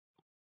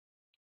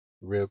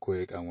Real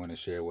quick, I want to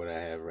share what I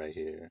have right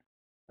here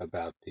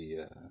about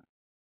the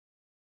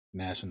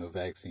National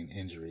Vaccine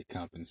Injury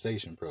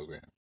Compensation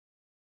Program.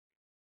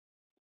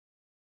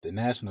 The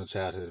National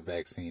Childhood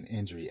Vaccine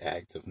Injury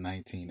Act of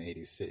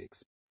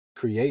 1986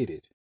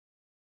 created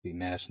the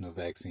National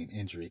Vaccine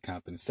Injury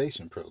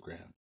Compensation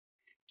Program,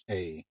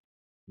 a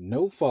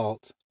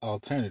no-fault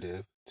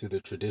alternative to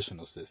the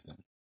traditional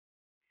system.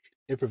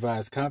 It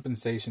provides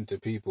compensation to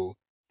people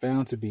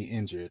found to be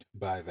injured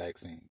by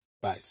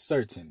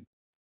certain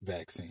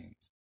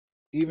vaccines.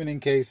 Even in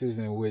cases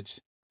in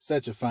which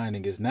such a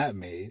finding is not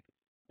made,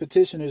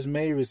 petitioners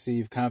may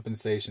receive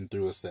compensation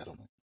through a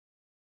settlement.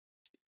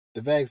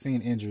 The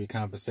Vaccine Injury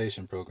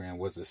Compensation Program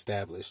was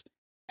established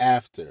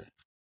after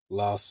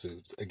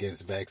lawsuits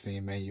against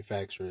vaccine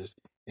manufacturers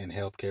and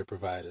healthcare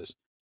providers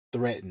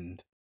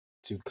threatened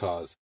to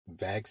cause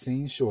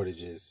vaccine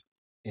shortages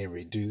and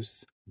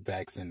reduce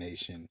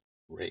vaccination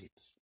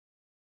rates.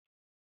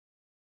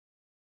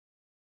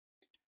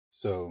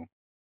 So,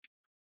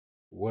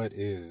 what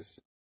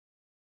is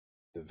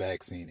the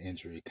Vaccine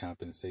Injury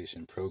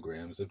Compensation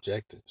Program's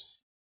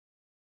objectives?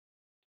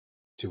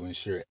 To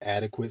ensure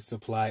adequate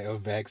supply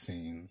of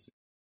vaccines.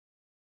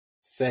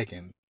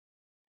 Second,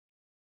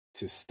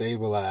 to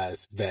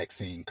stabilize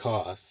vaccine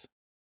costs.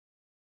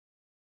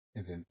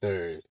 And then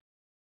third,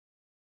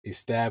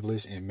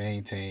 establish and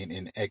maintain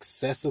an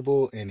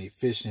accessible and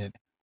efficient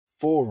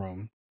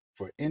forum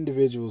for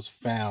individuals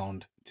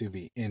found to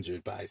be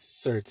injured by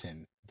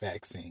certain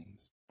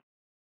vaccines.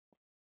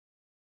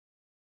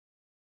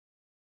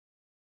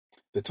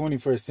 The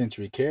 21st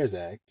Century CARES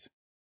Act,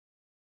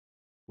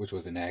 which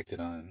was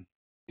enacted on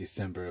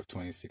December of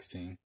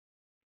 2016,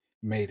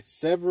 made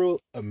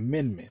several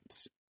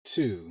amendments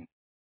to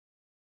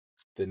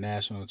the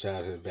National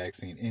Childhood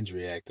Vaccine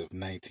Injury Act of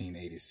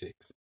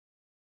 1986.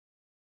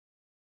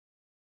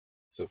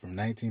 So from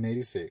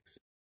 1986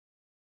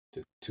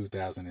 to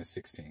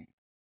 2016.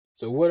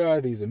 So what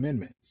are these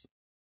amendments?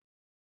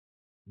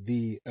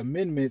 The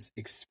amendments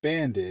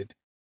expanded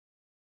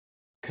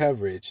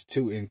coverage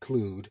to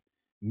include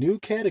new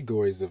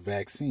categories of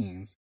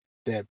vaccines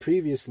that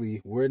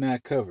previously were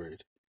not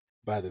covered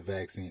by the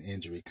Vaccine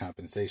Injury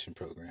Compensation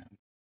Program.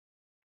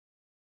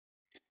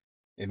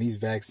 And these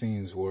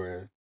vaccines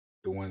were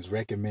the ones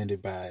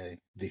recommended by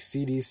the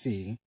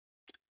CDC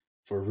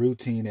for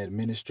routine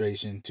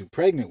administration to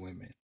pregnant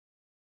women,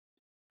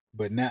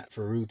 but not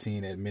for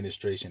routine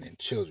administration in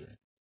children,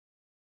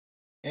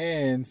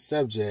 and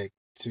subject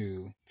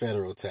to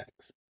federal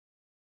tax.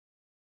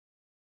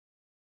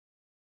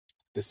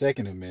 The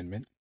Second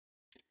Amendment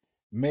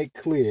make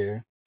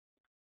clear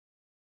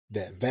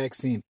that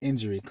vaccine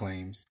injury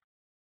claims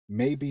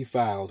may be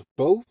filed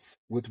both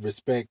with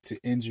respect to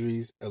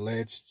injuries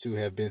alleged to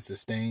have been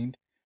sustained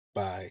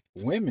by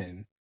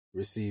women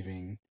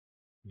receiving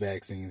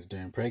vaccines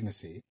during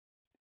pregnancy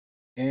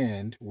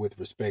and with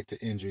respect to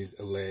injuries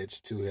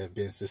alleged to have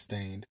been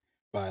sustained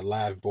by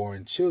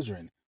live-born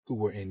children who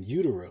were in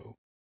utero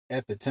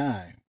at the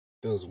time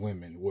those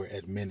women were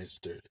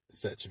administered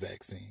such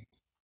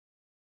vaccines.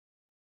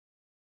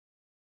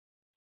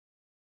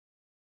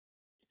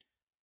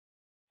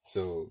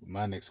 So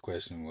my next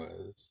question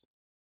was,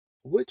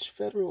 which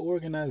federal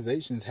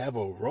organizations have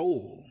a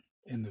role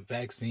in the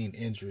Vaccine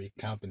Injury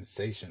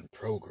Compensation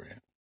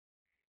Program?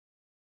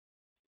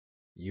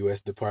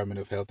 U.S. Department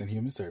of Health and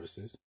Human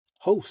Services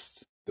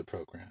hosts the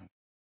program,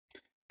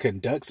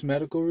 conducts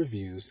medical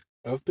reviews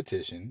of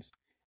petitions,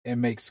 and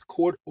makes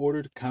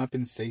court-ordered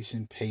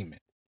compensation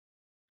payment.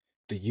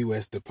 The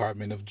U.S.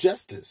 Department of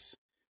Justice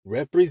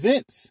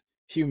represents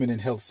Human and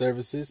Health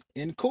Services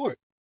in court.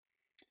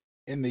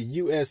 And the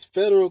U.S.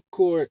 Federal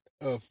Court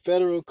of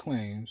Federal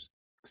Claims,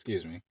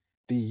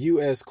 the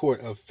U.S.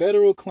 Court of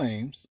Federal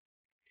Claims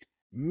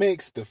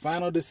makes the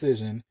final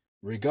decision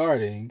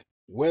regarding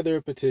whether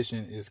a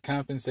petition is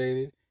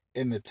compensated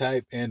and the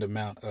type and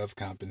amount of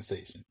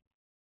compensation.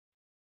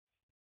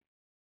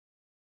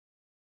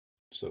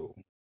 So,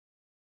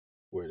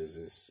 where does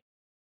this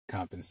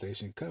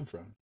compensation come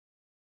from?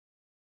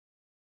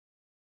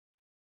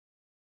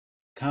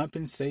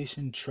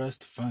 Compensation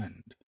Trust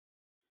Fund.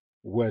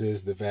 What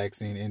is the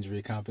Vaccine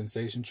Injury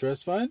Compensation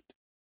Trust Fund?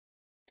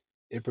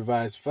 It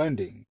provides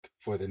funding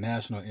for the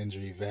National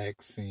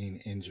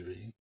Vaccine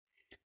Injury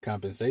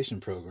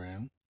Compensation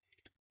Program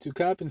to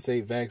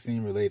compensate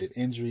vaccine-related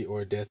injury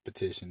or death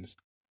petitions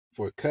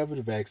for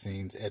covered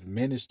vaccines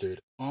administered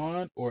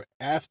on or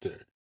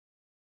after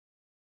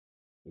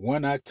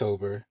 1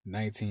 October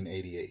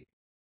 1988.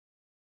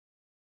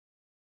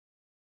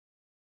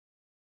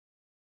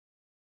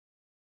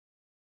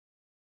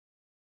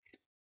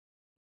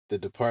 The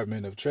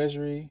Department of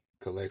Treasury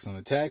collects on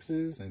the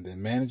taxes and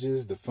then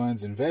manages the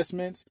fund's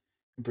investments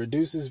and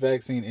produces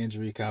Vaccine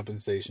Injury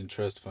Compensation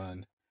Trust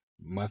Fund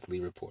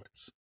monthly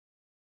reports.